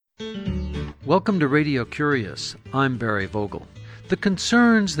Welcome to Radio Curious. I'm Barry Vogel. The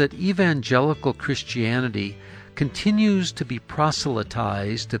concerns that evangelical Christianity continues to be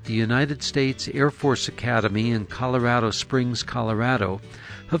proselytized at the United States Air Force Academy in Colorado Springs, Colorado,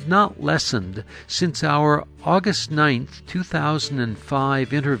 have not lessened since our August 9,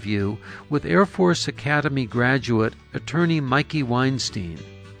 2005 interview with Air Force Academy graduate attorney Mikey Weinstein.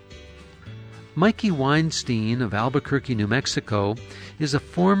 Mikey Weinstein of Albuquerque, New Mexico, is a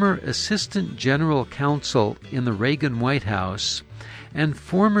former Assistant General Counsel in the Reagan White House and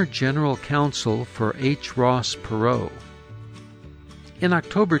former General Counsel for H. Ross Perot. In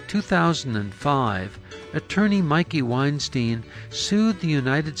October 2005, attorney Mikey Weinstein sued the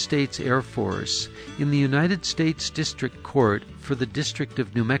United States Air Force in the United States District Court for the District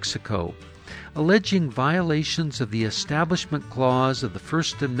of New Mexico, alleging violations of the Establishment Clause of the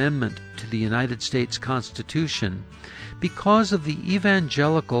First Amendment to the United States Constitution because of the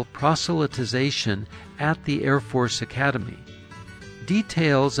evangelical proselytization at the Air Force Academy.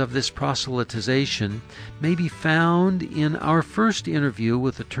 Details of this proselytization may be found in our first interview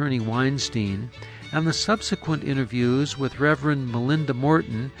with attorney Weinstein and the subsequent interviews with Reverend Melinda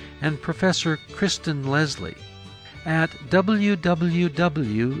Morton and Professor Kristen Leslie at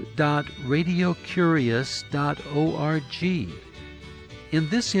www.radiocurious.org. In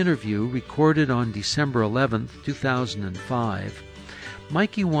this interview, recorded on December 11, 2005,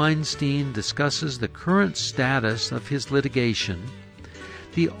 Mikey Weinstein discusses the current status of his litigation,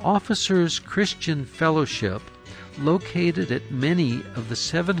 the Officers Christian Fellowship, located at many of the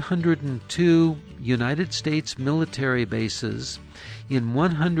 702 United States military bases in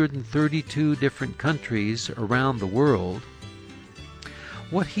 132 different countries around the world,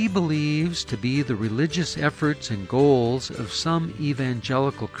 what he believes to be the religious efforts and goals of some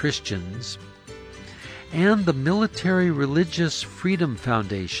evangelical Christians, and the Military Religious Freedom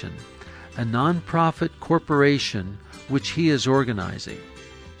Foundation, a nonprofit corporation which he is organizing.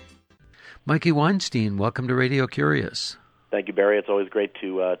 Mikey Weinstein, welcome to Radio Curious. Thank you, Barry. It's always great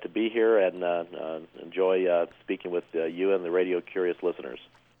to be here and enjoy speaking with you and the Radio Curious listeners.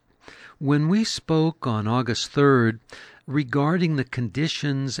 When we spoke on August 3rd regarding the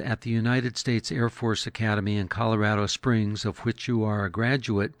conditions at the United States Air Force Academy in Colorado Springs, of which you are a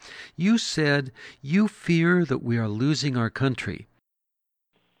graduate, you said you fear that we are losing our country.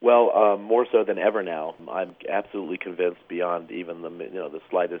 Well, more so than ever now. I'm absolutely convinced, beyond even the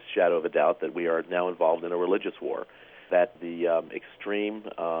slightest shadow of a doubt, that we are now involved in a religious war. That the extreme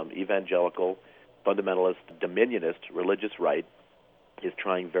evangelical, fundamentalist, dominionist religious right is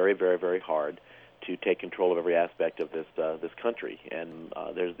trying very, very, very hard to take control of every aspect of this country, and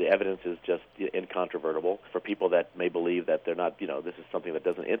there's the evidence is just incontrovertible. For people that may believe that they're not, this is something that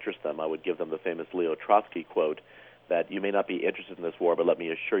doesn't interest them, I would give them the famous Leo Trotsky quote that you may not be interested in this war, but let me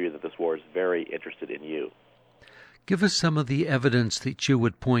assure you that this war is very interested in you. Give us some of the evidence that you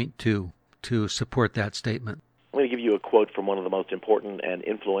would point to support that statement. I'm going to give you a quote from one of the most important and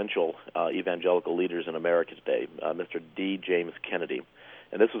influential evangelical leaders in America today, Mr. D. James Kennedy.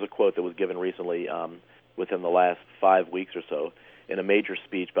 And this was a quote that was given recently within the last 5 weeks or so in a major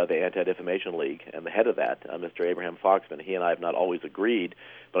speech by the Anti-Defamation League. And the head of that, Mr. Abraham Foxman, he and I have not always agreed,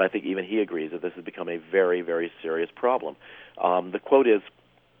 but I think even he agrees that this has become a very, very serious problem. The quote is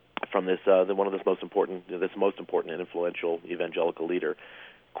from this most important and influential evangelical leader.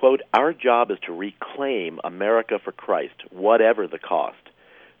 Quote, "Our job is to reclaim America for Christ, whatever the cost.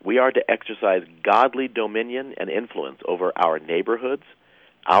 We are to exercise godly dominion and influence over our neighborhoods,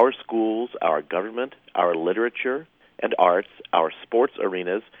 our schools, our government, our literature and arts, our sports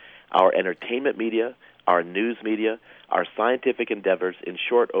arenas, our entertainment media, our news media, our scientific endeavors, in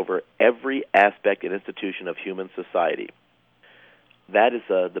short, over every aspect and institution of human society." That is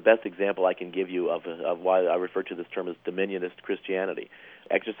the best example I can give you of why I refer to this term as dominionist Christianity.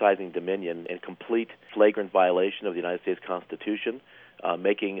 Exercising dominion in complete flagrant violation of the United States Constitution,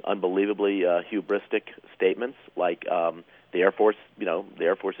 making unbelievably hubristic statements like the Air Force, the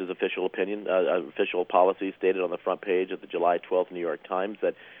Air Force's official opinion, official policy stated on the front page of the July 12th New York Times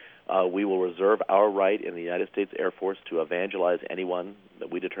that we will reserve our right in the United States Air Force to evangelize anyone that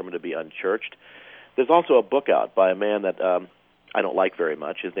we determine to be unchurched. There's also a book out by a man that I don't like very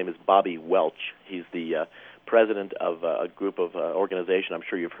much. His name is Bobby Welch. He's the president of a group of organization I'm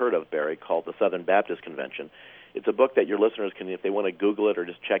sure you've heard of, Barry, called the Southern Baptist Convention. It's a book that your listeners can, if they want to Google it or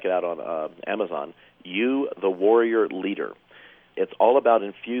just check it out on Amazon, You, the Warrior Leader. It's all about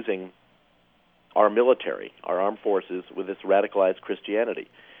infusing our military, our armed forces, with this radicalized Christianity.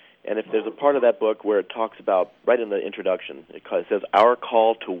 And if there's a part of that book where it talks about, right in the introduction, it says, "Our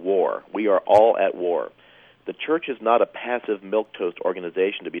call to war. We are all at war." The church is not a passive milquetoast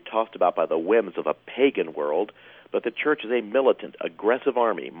organization to be tossed about by the whims of a pagan world, but the church is a militant, aggressive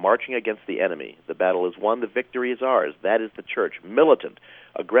army marching against the enemy. The battle is won, the victory is ours. That is the church, militant,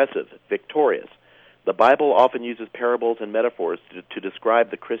 aggressive, victorious. The Bible often uses parables and metaphors to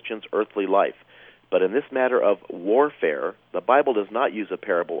describe the Christian's earthly life. But in this matter of warfare, the Bible does not use a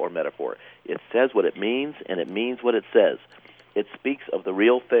parable or metaphor. It says what it means, and it means what it says. It speaks of the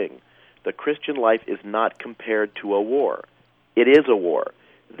real thing. The Christian life is not compared to a war. It is a war.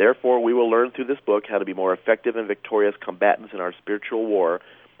 Therefore, we will learn through this book how to be more effective and victorious combatants in our spiritual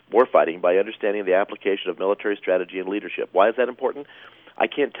warfighting by understanding the application of military strategy and leadership. Why is that important? I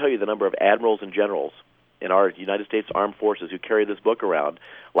can't tell you the number of admirals and generals in our United States Armed Forces who carry this book around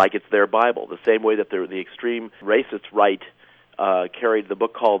like it's their Bible, the same way that the extreme racist right carried the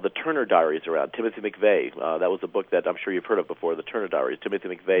book called The Turner Diaries around. Timothy McVeigh, that was a book that I'm sure you've heard of before, The Turner Diaries. Timothy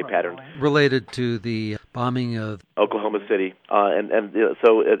McVeigh patterned. Related to the bombing of Oklahoma City.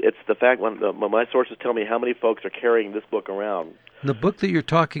 So it's the fact when my sources tell me how many folks are carrying this book around. The book that you're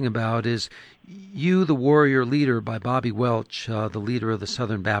talking about is You, the Warrior Leader by Bobby Welch, the leader of the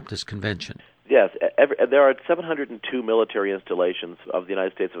Southern Baptist Convention. Yes, there are 702 military installations of the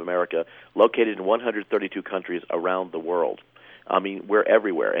United States of America located in 132 countries around the world. I mean, we're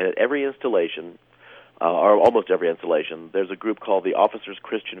everywhere. And at every installation, or almost every installation, there's a group called the Officers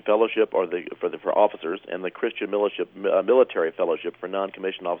Christian Fellowship, or for officers, and the Christian Military Fellowship for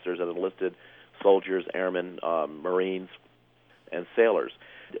non-commissioned officers and enlisted soldiers, airmen, Marines, and sailors.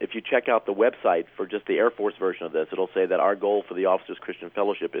 If you check out the website for just the Air Force version of this, it'll say that our goal for the Officers Christian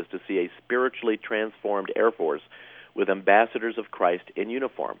Fellowship is to see a spiritually transformed Air Force with ambassadors of Christ in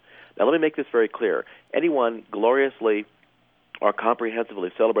uniform. Now, let me make this very clear. Anyone gloriously or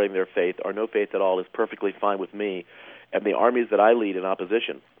comprehensively celebrating their faith or no faith at all is perfectly fine with me and the armies that I lead in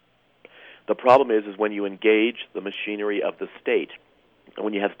opposition. The problem is when you engage the machinery of the state, and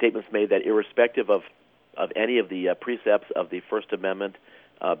when you have statements made that irrespective of any of the precepts of the First Amendment,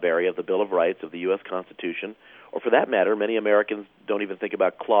 Barry, of the Bill of Rights of the U.S. Constitution, or for that matter, many Americans don't even think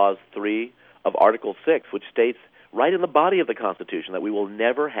about Clause 3 of Article 6, which states right in the body of the Constitution that we will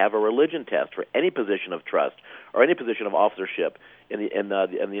never have a religion test for any position of trust or any position of officership in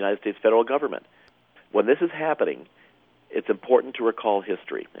the United States federal government. When this is happening, it's important to recall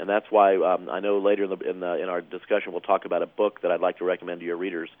history, and that's why I know later in our discussion we'll talk about a book that I'd like to recommend to your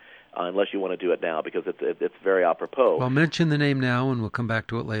readers, unless you want to do it now, because it's very apropos. Well, mention the name now, and we'll come back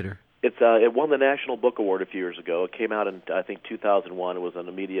to it later. It won the National Book Award a few years ago. It came out in, I think, 2001. It was an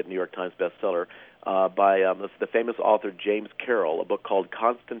immediate New York Times bestseller by the famous author James Carroll, a book called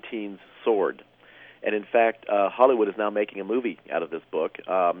Constantine's Sword. And in fact, Hollywood is now making a movie out of this book.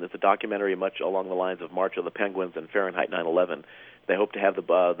 It's a documentary much along the lines of March of the Penguins and Fahrenheit 9/11. They hope to have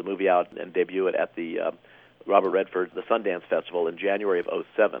the movie out and debut it at the Robert Redford, the Sundance Festival in January of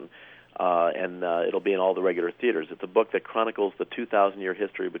 2007. And it'll be in all the regular theaters. It's a book that chronicles the 2,000-year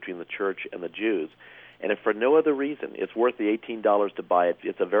history between the church and the Jews. And if for no other reason, it's worth the $18 to buy it.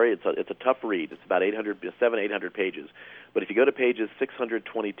 It's a tough read. It's about 800 pages. But if you go to pages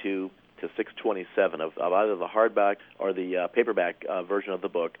 622 to 627 of either the hardback or the paperback version of the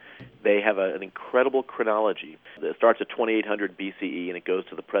book, they have an incredible chronology. It starts at 2800 BCE and it goes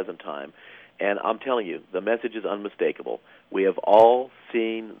to the present time. And I'm telling you, the message is unmistakable. We have all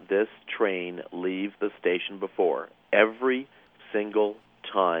seen this train leave the station before. Every single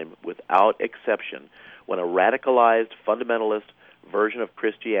time, without exception, when a radicalized, fundamentalist version of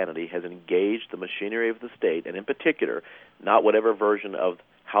Christianity has engaged the machinery of the state, and in particular, not whatever version of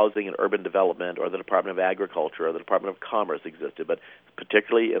housing and urban development or the Department of Agriculture or the Department of Commerce existed, but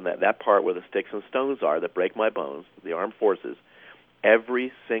particularly in that part where the sticks and stones are that break my bones, the armed forces,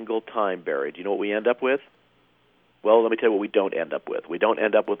 every single time, Barry, do you know what we end up with? Well, let me tell you what we don't end up with. We don't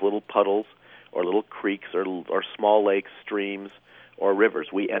end up with little puddles or little creeks or small lakes, streams, or rivers.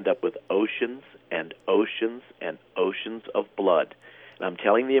 We end up with oceans and oceans and oceans of blood. And I'm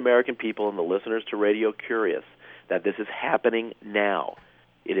telling the American people and the listeners to Radio Curious that this is happening now.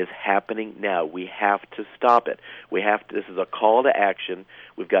 It is happening now. We have to stop it. This is a call to action.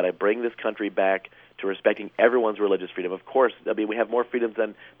 We've got to bring this country back to respecting everyone's religious freedom. Of course, I mean, we have more freedoms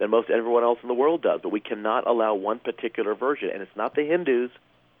than most everyone else in the world does, but we cannot allow one particular version. And it's not the Hindus,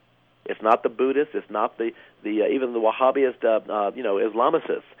 it's not the Buddhists, it's not the even the Wahhabist,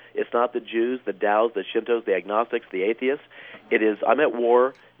 Islamicists. It's not the Jews, the Taoists, the Shintos, the agnostics, the atheists. It is, I'm at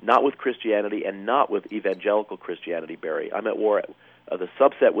war not with Christianity and not with evangelical Christianity, Barry. I'm at war the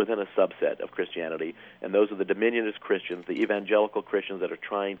subset within a subset of Christianity, and those are the dominionist Christians, the evangelical Christians that are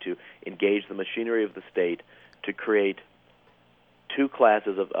trying to engage the machinery of the state to create two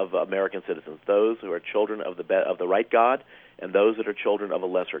classes of American citizens: those who are children of the right God, and those that are children of a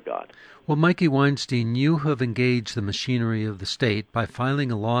lesser God. Well, Mikey Weinstein, you have engaged the machinery of the state by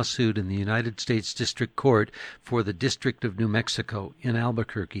filing a lawsuit in the United States District Court for the District of New Mexico in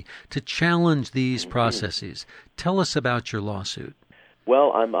Albuquerque to challenge these processes. Tell us about your lawsuit.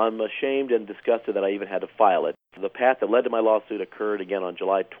 Well, I'm ashamed and disgusted that I even had to file it. The path that led to my lawsuit occurred again on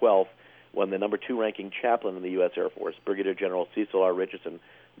July 12th when the number 2 ranking chaplain in the U.S. Air Force, Brigadier General Cecil R. Richardson,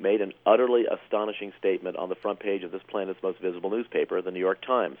 made an utterly astonishing statement on the front page of this planet's most visible newspaper, the New York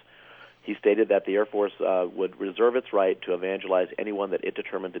Times. He stated that the Air Force would reserve its right to evangelize anyone that it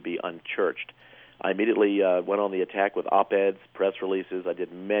determined to be unchurched. I immediately went on the attack with op-eds, press releases. I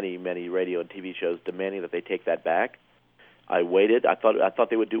did many radio and TV shows demanding that they take that back. I waited. I thought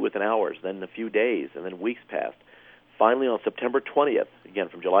they would do it within hours, then a few days, and then weeks passed. Finally, on September 20th, again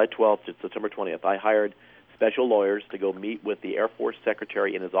from July 12th to September 20th, I hired special lawyers to go meet with the Air Force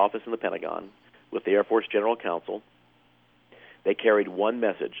Secretary in his office in the Pentagon, with the Air Force General Counsel. They carried one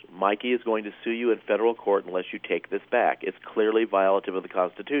message: Mikey is going to sue you in federal court unless you take this back. It's clearly violative of the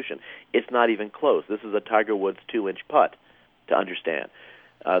Constitution. It's not even close. This is a Tiger Woods 2-inch putt, to understand.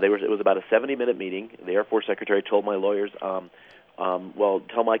 It was about a 70-minute meeting. The Air Force Secretary told my lawyers, well,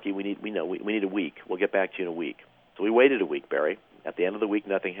 tell Mikey we need a week. We'll get back to you in a week. So we waited a week, Barry. At the end of the week,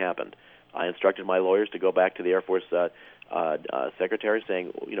 nothing happened. I instructed my lawyers to go back to the Air Force Secretary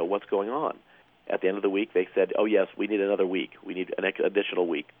saying, what's going on? At the end of the week, they said, oh, yes, we need another week. We need an additional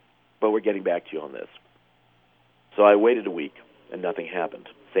week. But we're getting back to you on this. So I waited a week, and nothing happened.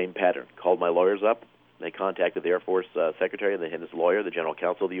 Same pattern. Called my lawyers up. They contacted the Air Force Secretary and his lawyer, the General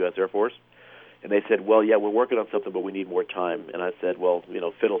Counsel of the U.S. Air Force. And they said, well, yeah, we're working on something, but we need more time. And I said, well,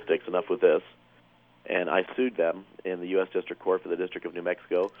 fiddlesticks, enough with this. And I sued them in the U.S. District Court for the District of New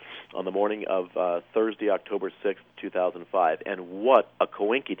Mexico on the morning of Thursday, October 6th, 2005. And what a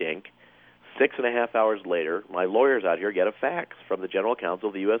coinkydink. 6.5 hours later, my lawyers out here get a fax from the General Counsel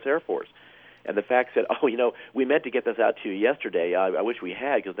of the U.S. Air Force. And the fax said, we meant to get this out to you yesterday. I wish we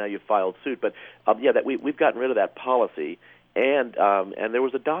had, because now you've filed suit. But, that we've gotten rid of that policy. And there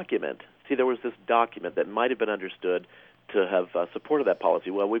was a document. See, there was this document that might have been understood to have supported that policy.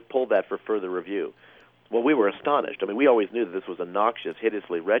 Well, we pulled that for further review. Well, we were astonished. I mean, we always knew that this was a noxious,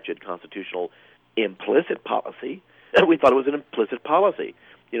 hideously wretched constitutional implicit policy. We thought it was an implicit policy,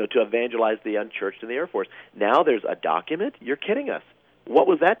 to evangelize the unchurched in the Air Force. Now there's a document? You're kidding us. What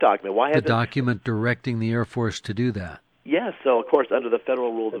was that document? Why the document directing the Air Force to do that? Yes. So, of course, under the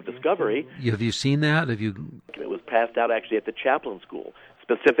federal rules of discovery. Have you seen that? It was passed out actually at the chaplain school,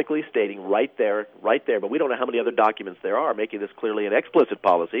 specifically stating right there, but we don't know how many other documents there are, making this clearly an explicit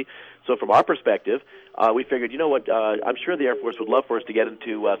policy. So from our perspective, we figured, I'm sure the Air Force would love for us to get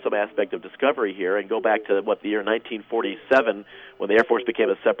into some aspect of discovery here and go back to, the year 1947, when the Air Force became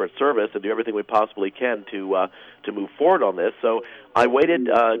a separate service, and do everything we possibly can to move forward on this. So I waited,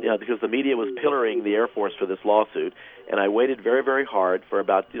 because the media was pillorying the Air Force for this lawsuit, and I waited very, very hard for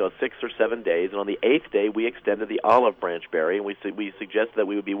about 6 or 7 days. And on the 8th day, we extended the olive branch, Barry, and we suggested that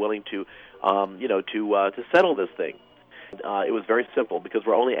we would be willing to settle this thing. It was very simple, because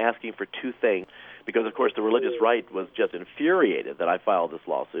we're only asking for two things. Because, of course, the religious right was just infuriated that I filed this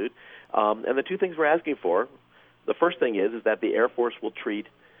lawsuit. And the two things we're asking for, the first thing is that the Air Force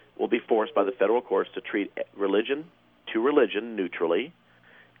will be forced by the federal courts to treat religion neutrally,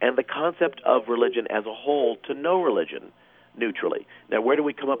 and the concept of religion as a whole to no religion neutrally. Now, where do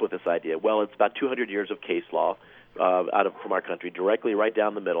we come up with this idea? Well, it's about 200 years of case law from our country, directly right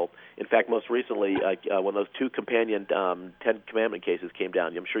down the middle. In fact, most recently, when those two companion Ten Commandment cases came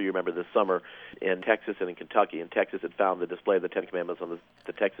down, I'm sure you remember this summer in Texas and in Kentucky. In Texas, it found the display of the Ten Commandments on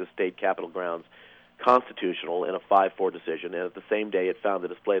the Texas state capitol grounds constitutional in a 5-4 decision, and at the same day, it found the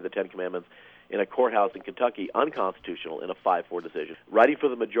display of the Ten Commandments in a courthouse in Kentucky unconstitutional in a 5-4 decision. Writing for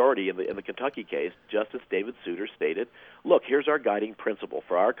the majority in the Kentucky case, Justice David Souter stated, look, here's our guiding principle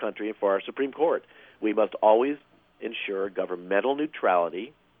for our country and for our Supreme Court. We must always ensure governmental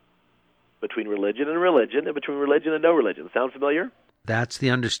neutrality between religion and between religion and no religion. Sound familiar? That's the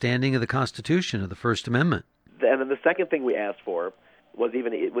understanding of the Constitution, of the First Amendment. And then the second thing we asked for was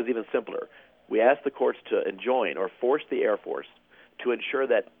even simpler. We asked the courts to enjoin or force the Air Force to ensure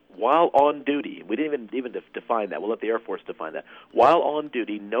that while on duty, we didn't even define that. We'll let the Air Force define that. While on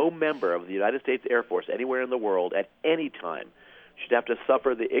duty, no member of the United States Air Force anywhere in the world at any time should have to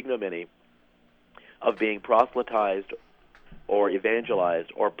suffer the ignominy of being proselytized or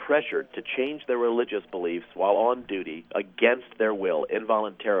evangelized or pressured to change their religious beliefs while on duty against their will,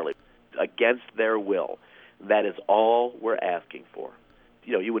 involuntarily, against their will. That is all we're asking for.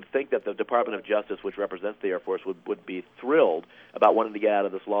 you would think that the Department of Justice, which represents the Air Force, would be thrilled about wanting to get out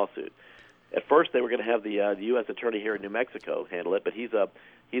of this lawsuit. At first, they were going to have the U.S. attorney here in New Mexico handle it, but he's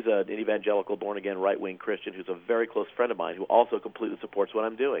an evangelical, born-again, right-wing Christian who's a very close friend of mine who also completely supports what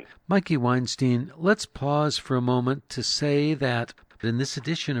I'm doing. Mikey Weinstein, let's pause for a moment to say that in this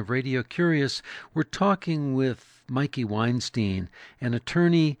edition of Radio Curious, we're talking with Mikey Weinstein, an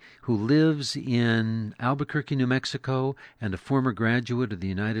attorney who lives in Albuquerque, New Mexico, and a former graduate of the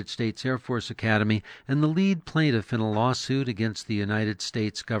United States Air Force Academy, and the lead plaintiff in a lawsuit against the United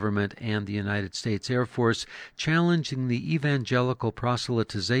States government and the United States Air Force, challenging the evangelical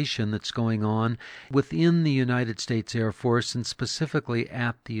proselytization that's going on within the United States Air Force, and specifically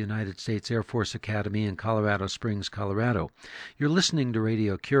at the United States Air Force Academy in Colorado Springs, Colorado. You're listening to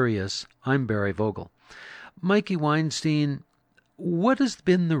Radio Curious. I'm Barry Vogel. Mikey Weinstein, what has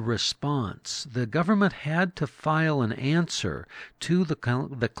been the response? The government had to file an answer to the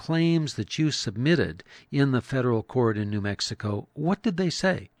claims that you submitted in the federal court in New Mexico. What did they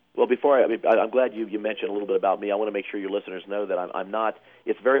say? Well, I'm glad you mentioned a little bit about me. I want to make sure your listeners know that I'm not.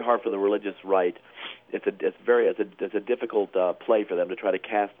 It's very hard for the religious right. It's a difficult play for them to try to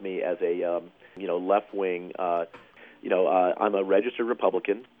cast me as a left wing. I'm a registered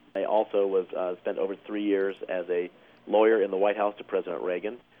Republican. I also spent over 3 years as a lawyer in the White House to President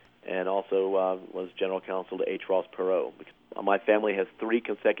Reagan, and also was general counsel to H. Ross Perot. My family has 3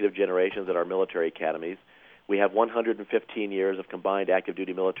 consecutive generations at our military academies. We have 115 years of combined active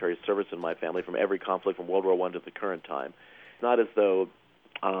duty military service in my family from every conflict from World War I to the current time. It's not as though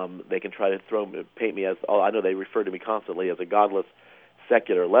they can try to paint me as, I know they refer to me constantly as a godless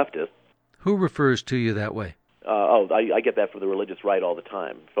secular leftist. Who refers to you that way? I get that from the religious right all the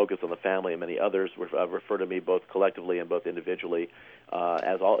time. Focus on the Family and many others refer to me both collectively and both individually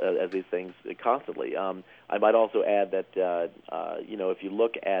as these things constantly. I might also add that if you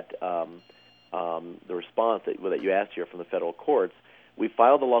look at the response that you asked here from the federal courts, we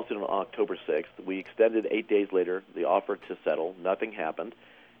filed the lawsuit on October 6th. We extended 8 days later the offer to settle. Nothing happened.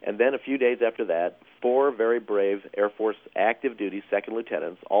 And then a few days after that, 4 very brave Air Force active duty second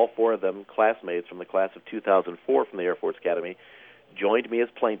lieutenants, all 4 of them classmates from the class of 2004 from the Air Force Academy, joined me as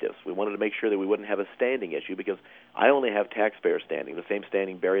plaintiffs. We wanted to make sure that we wouldn't have a standing issue because I only have taxpayer standing, the same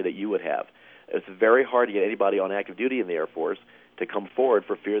standing, Barry, that you would have. It's very hard to get anybody on active duty in the Air Force to come forward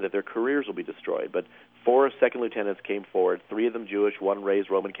for fear that their careers will be destroyed. But 4 second lieutenants came forward, 3 of them Jewish, 1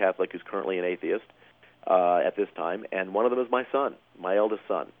 raised Roman Catholic who's currently an atheist at this time, and one of them is my son, my eldest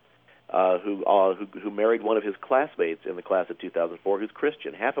son, who married one of his classmates in the class of 2004 who's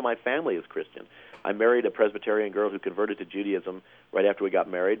Christian. Half of my family is Christian. I married a Presbyterian girl who converted to Judaism right after we got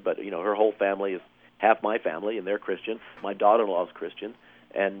married, but her whole family is half my family, and they're Christian. My daughter-in-law is Christian,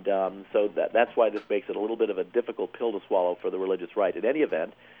 and so that's why this makes it a little bit of a difficult pill to swallow for the religious right. In any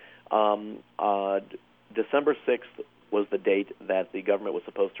event, December 6th was the date that the government was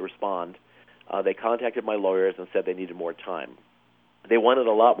supposed to respond. They contacted my lawyers and said they needed more time. They wanted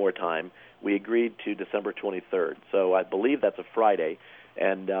a lot more time. We agreed to December 23rd. So I believe that's a Friday,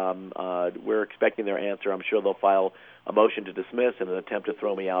 and we're expecting their answer. I'm sure they'll file a motion to dismiss in an attempt to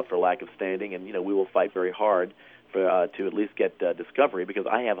throw me out for lack of standing, and we will fight very hard to at least get discovery, because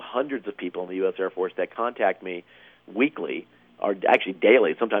I have hundreds of people in the U.S. Air Force that contact me weekly, or actually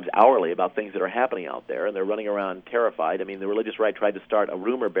daily, sometimes hourly, about things that are happening out there, and they're running around terrified. I mean, the religious right tried to start a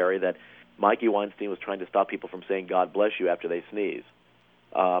rumor, Barry, that Mikey Weinstein was trying to stop people from saying "God bless you" after they sneeze.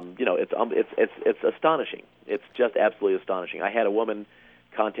 It's astonishing. It's just absolutely astonishing. I had a woman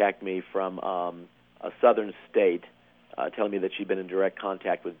contact me from a southern state, telling me that she'd been in direct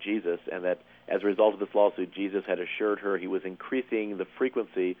contact with Jesus, and that as a result of this lawsuit, Jesus had assured her he was increasing the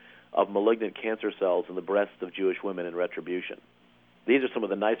frequency of malignant cancer cells in the breasts of Jewish women in retribution. These are some of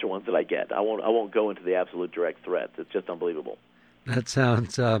the nicer ones that I get. I won't go into the absolute direct threats. It's just unbelievable. That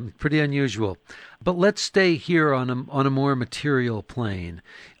sounds pretty unusual. But let's stay here on a more material plane.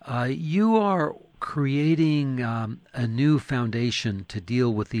 You are creating a new foundation to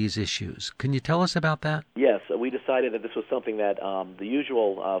deal with these issues. Can you tell us about that? Yes, we decided that this was something that the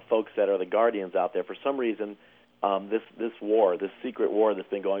usual folks that are the guardians out there, for some reason, this war, this secret war that's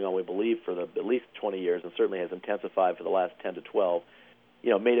been going on, we believe, for at least 20 years, and certainly has intensified for the last 10 to 12,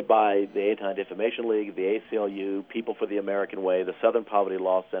 made it by the Anti-Defamation League, the ACLU, People for the American Way, the Southern Poverty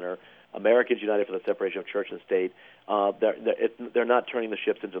Law Center, Americans United for the Separation of Church and State. They're not turning the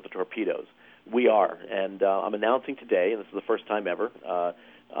ships into the torpedoes. We are, and I'm announcing today, and this is the first time ever,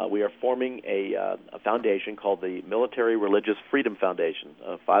 we are forming a foundation called the Military Religious Freedom Foundation,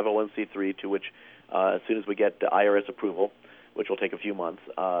 a 501c3, to which, as soon as we get IRS approval, which will take a few months,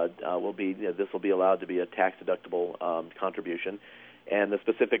 this will be allowed to be a tax-deductible contribution. And the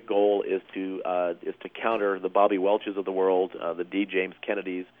specific goal is to counter the Bobby Welches of the world, the D. James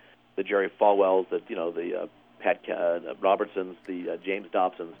Kennedys, the Jerry Falwells, the Pat Robertsons, the James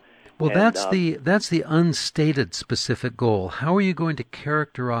Dobsons. Well, that's the unstated specific goal. How are you going to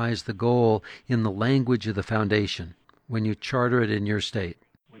characterize the goal in the language of the foundation when you charter it in your state?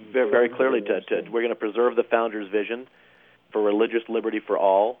 Very, very clearly, we're going to preserve the founder's vision for religious liberty for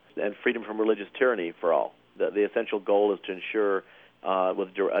all and freedom from religious tyranny for all. The essential goal is to ensure, with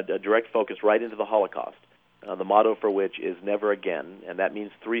a direct focus right into the Holocaust, the motto for which is never again, and that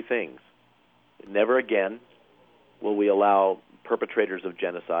means three things. Never again will we allow perpetrators of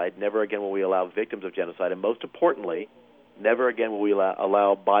genocide. Never again will we allow victims of genocide. And most importantly, never again will we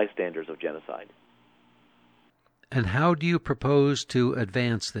allow bystanders of genocide. And how do you propose to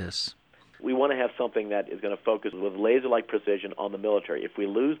advance this? We want to have something that is going to focus with laser-like precision on the military. If we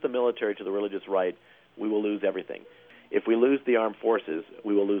lose the military to the religious right, we will lose everything. If we lose the armed forces,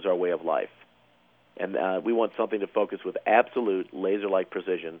 we will lose our way of life. And we want something to focus with absolute laser-like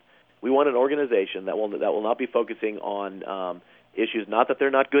precision. We want an organization that will not be focusing on issues, not that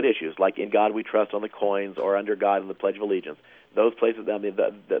they're not good issues, like In God We Trust on the coins or Under God in the Pledge of Allegiance. Those places, I mean,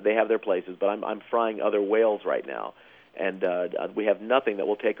 they have their places, but I'm frying other whales right now. And we have nothing that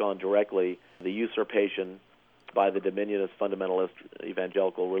will take on directly the usurpation by the dominionist, fundamentalist,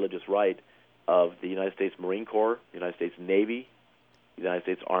 evangelical religious right of the United States Marine Corps, the United States Navy, the United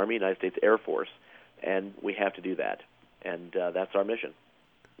States Army, United States Air Force, and we have to do that. And that's our mission.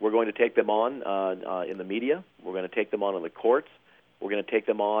 We're going to take them on in the media. We're going to take them on in the courts. We're going to take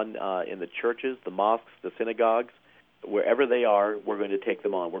them on in the churches, the mosques, the synagogues. Wherever they are, we're going to take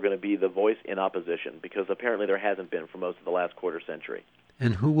them on. We're going to be the voice in opposition, because apparently there hasn't been for most of the last quarter century.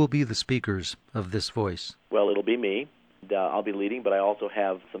 And who will be the speakers of this voice? Well, it'll be me. I'll be leading, but I also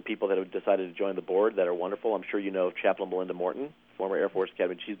have some people that have decided to join the board that are wonderful. I'm sure you know Chaplain Melinda Morton, former Air Force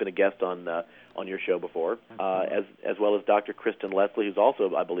Academy. She's been a guest on your show before, as well as Dr. Kristen Leslie, who's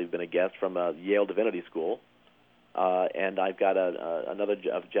also, I believe, been a guest from Yale Divinity School. And I've got another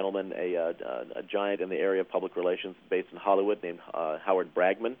gentleman, a giant in the area of public relations based in Hollywood named Howard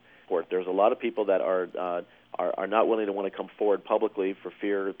Bragman. There's a lot of people that are not willing to want to come forward publicly for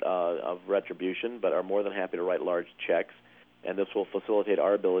fear of retribution, but are more than happy to write large checks. And this will facilitate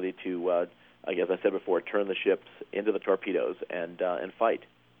our ability to, as I said before, turn the ships into the torpedoes and fight.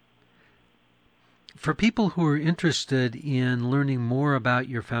 For people who are interested in learning more about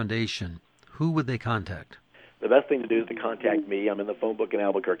your foundation, who would they contact? The best thing to do is to contact me. I'm in the phone book in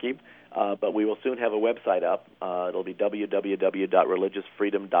Albuquerque, but we will soon have a website up. It'll be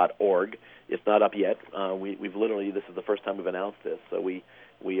www.religiousfreedom.org. It's not up yet. We've literally, this is the first time we've announced this. So we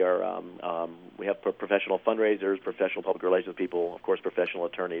have professional fundraisers, professional public relations people, of course, professional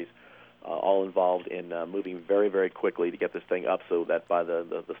attorneys, all involved in moving very, very quickly to get this thing up, so that by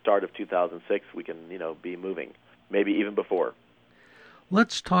the start of 2006 we can be moving, maybe even before.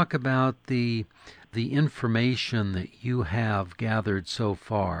 Let's talk about the information that you have gathered so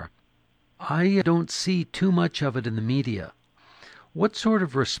far. I don't see too much of it in the media. What sort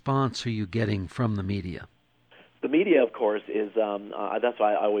of response are you getting from the media? The media, of course, is that's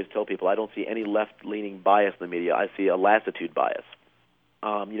why I always tell people I don't see any left-leaning bias in the media. I see a lassitude bias.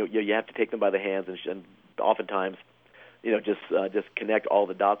 You have to take them by the hands and oftentimes, just connect all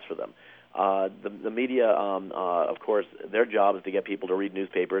the dots for them. The media, of course, their job is to get people to read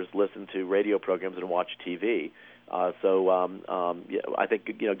newspapers, listen to radio programs, and watch TV. I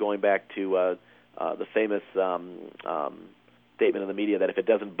think going back to the famous statement in the media that if it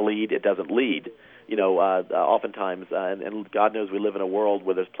doesn't bleed, it doesn't lead. Oftentimes, and God knows we live in a world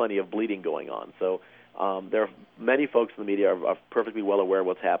where there's plenty of bleeding going on. So there are many folks in the media are perfectly well aware of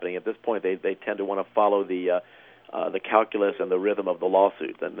what's happening. At this point, they tend to want to follow the calculus and the rhythm of the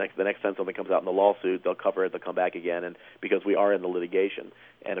lawsuit. The next time something comes out in the lawsuit, they'll cover it, they'll come back again, and because we are in the litigation.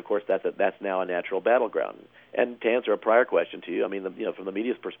 And of course, that's now a natural battleground. And to answer a prior question to you, I mean, from the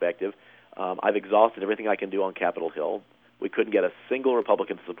media's perspective, I've exhausted everything I can do on Capitol Hill. We couldn't get a single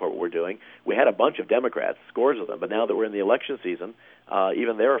Republican to support what we're doing. We had a bunch of Democrats, scores of them, but now that we're in the election season,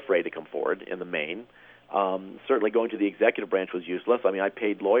 even they're afraid to come forward in the main. Certainly going to the executive branch was useless. I mean, I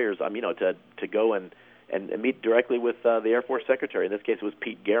paid lawyers, to go and meet directly with the Air Force Secretary. In this case, it was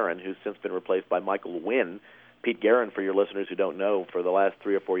Pete Guerin, who's since been replaced by Michael Wynn. Pete Guerin, for your listeners who don't know, for the last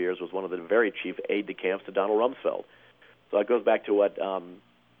 3 or 4 years was one of the very chief aide-de-camps to Donald Rumsfeld. So it goes back to what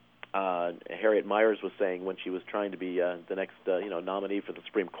Harriet Miers was saying when she was trying to be the next nominee for the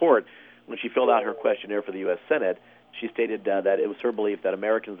Supreme Court. When she filled out her questionnaire for the U.S. Senate, she stated that it was her belief that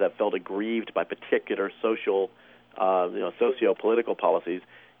Americans that felt aggrieved by particular socio-political policies,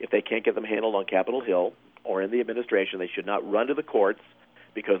 if they can't get them handled on Capitol Hill or in the administration, they should not run to the courts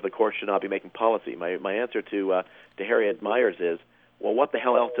because the courts should not be making policy. My answer to Harriet Myers is, well, what the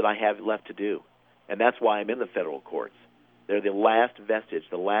hell else did I have left to do? And that's why I'm in the federal courts. They're the last vestige,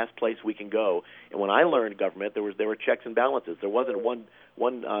 the last place we can go. And when I learned government, there were checks and balances. There wasn't one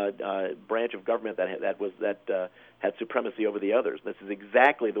branch of government that had supremacy over the others. This is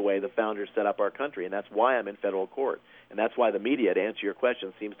exactly the way the founders set up our country, and that's why I'm in federal court. And that's why the media, to answer your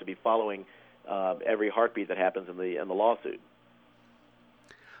question, seems to be following every heartbeat that happens in the lawsuit.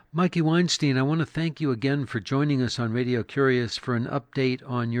 Mikey Weinstein, I want to thank you again for joining us on Radio Curious for an update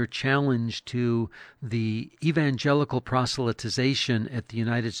on your challenge to the evangelical proselytization at the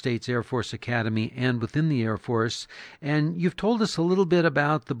United States Air Force Academy and within the Air Force. And you've told us a little bit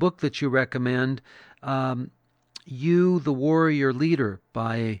about the book that you recommend, You, the Warrior Leader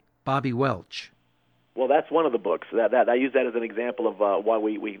by Bobby Welch. Well, that's one of the books. That I use that as an example of why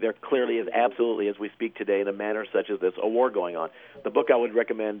there clearly is absolutely, as we speak today, in a manner such as this, a war going on. The book I would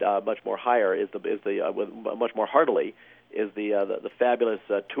recommend much more much more heartily is the fabulous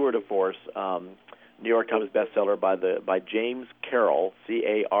tour de force New York Times bestseller by James Carroll,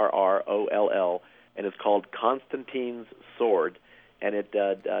 Carroll, and it's called Constantine's Sword, and it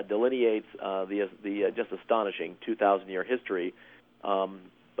delineates the just astonishing 2,000-year history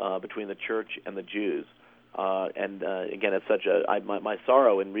between the church and the Jews. Again, it's such my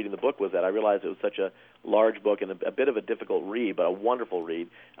sorrow in reading the book was that I realized it was such a large book and a bit of a difficult read, but a wonderful read.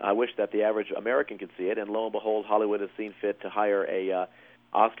 I wish that the average American could see it, and lo and behold, Hollywood has seen fit to hire a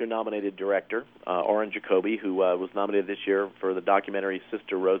Oscar-nominated director, Oren Jacoby, who was nominated this year for the documentary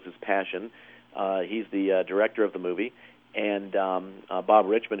Sister Rose's Passion. He's the director of the movie. And Bob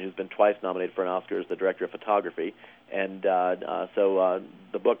Richmond, who's been twice nominated for an Oscar, is the director of photography. And so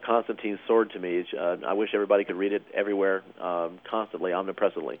the book Constantine's Sword to me, is, I wish everybody could read it everywhere, constantly,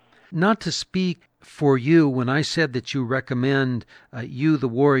 omnipresently. Not to speak for you, when I said that you recommend You, the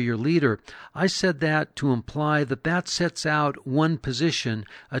Warrior Leader, I said that to imply that sets out one position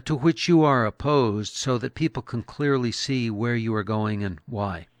to which you are opposed so that people can clearly see where you are going and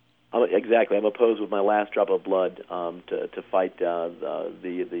why. Exactly. I'm opposed with my last drop of blood to fight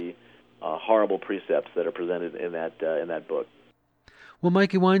the horrible precepts that are presented in that book. Well,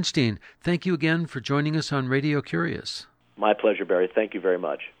 Mikey Weinstein, thank you again for joining us on Radio Curious. My pleasure, Barry. Thank you very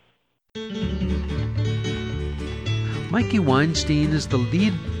much. Mikey Weinstein is the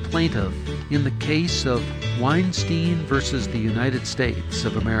lead plaintiff in the case of Weinstein versus the United States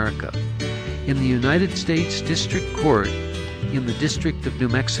of America in the United States District Court in the District of New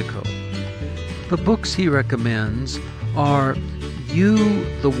Mexico. The books he recommends are You,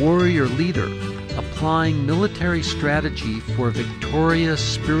 the Warrior Leader, Applying Military Strategy for Victorious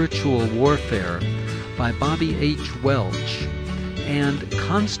Spiritual Warfare by Bobby H. Welch, and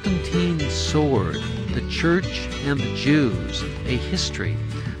Constantine's Sword, The Church and the Jews, A History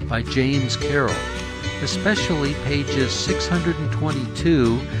by James Carroll, especially pages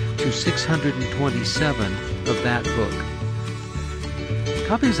 622 to 627 of that book.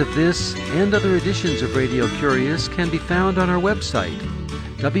 Copies of this and other editions of Radio Curious can be found on our website,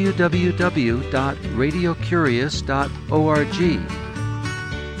 www.radiocurious.org.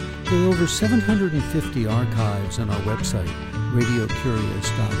 There are over 750 archives on our website,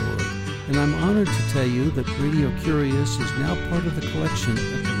 radiocurious.org, and I'm honored to tell you that Radio Curious is now part of the collection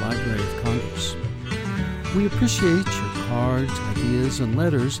at the Library of Congress. We appreciate your cards, ideas, and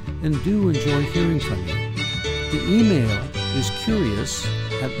letters, and do enjoy hearing from you. The email is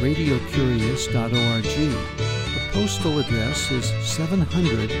curious@radiocurious.org. The postal address is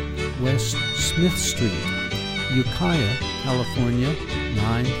 700 West Smith Street, Ukiah, California,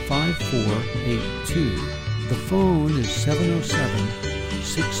 95482. The phone is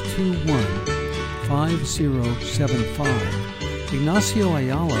 707-621-5075. Ignacio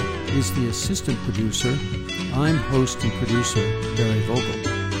Ayala is the assistant producer. I'm host and producer Barry Vogel.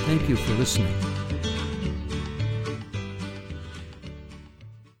 Thank you for listening.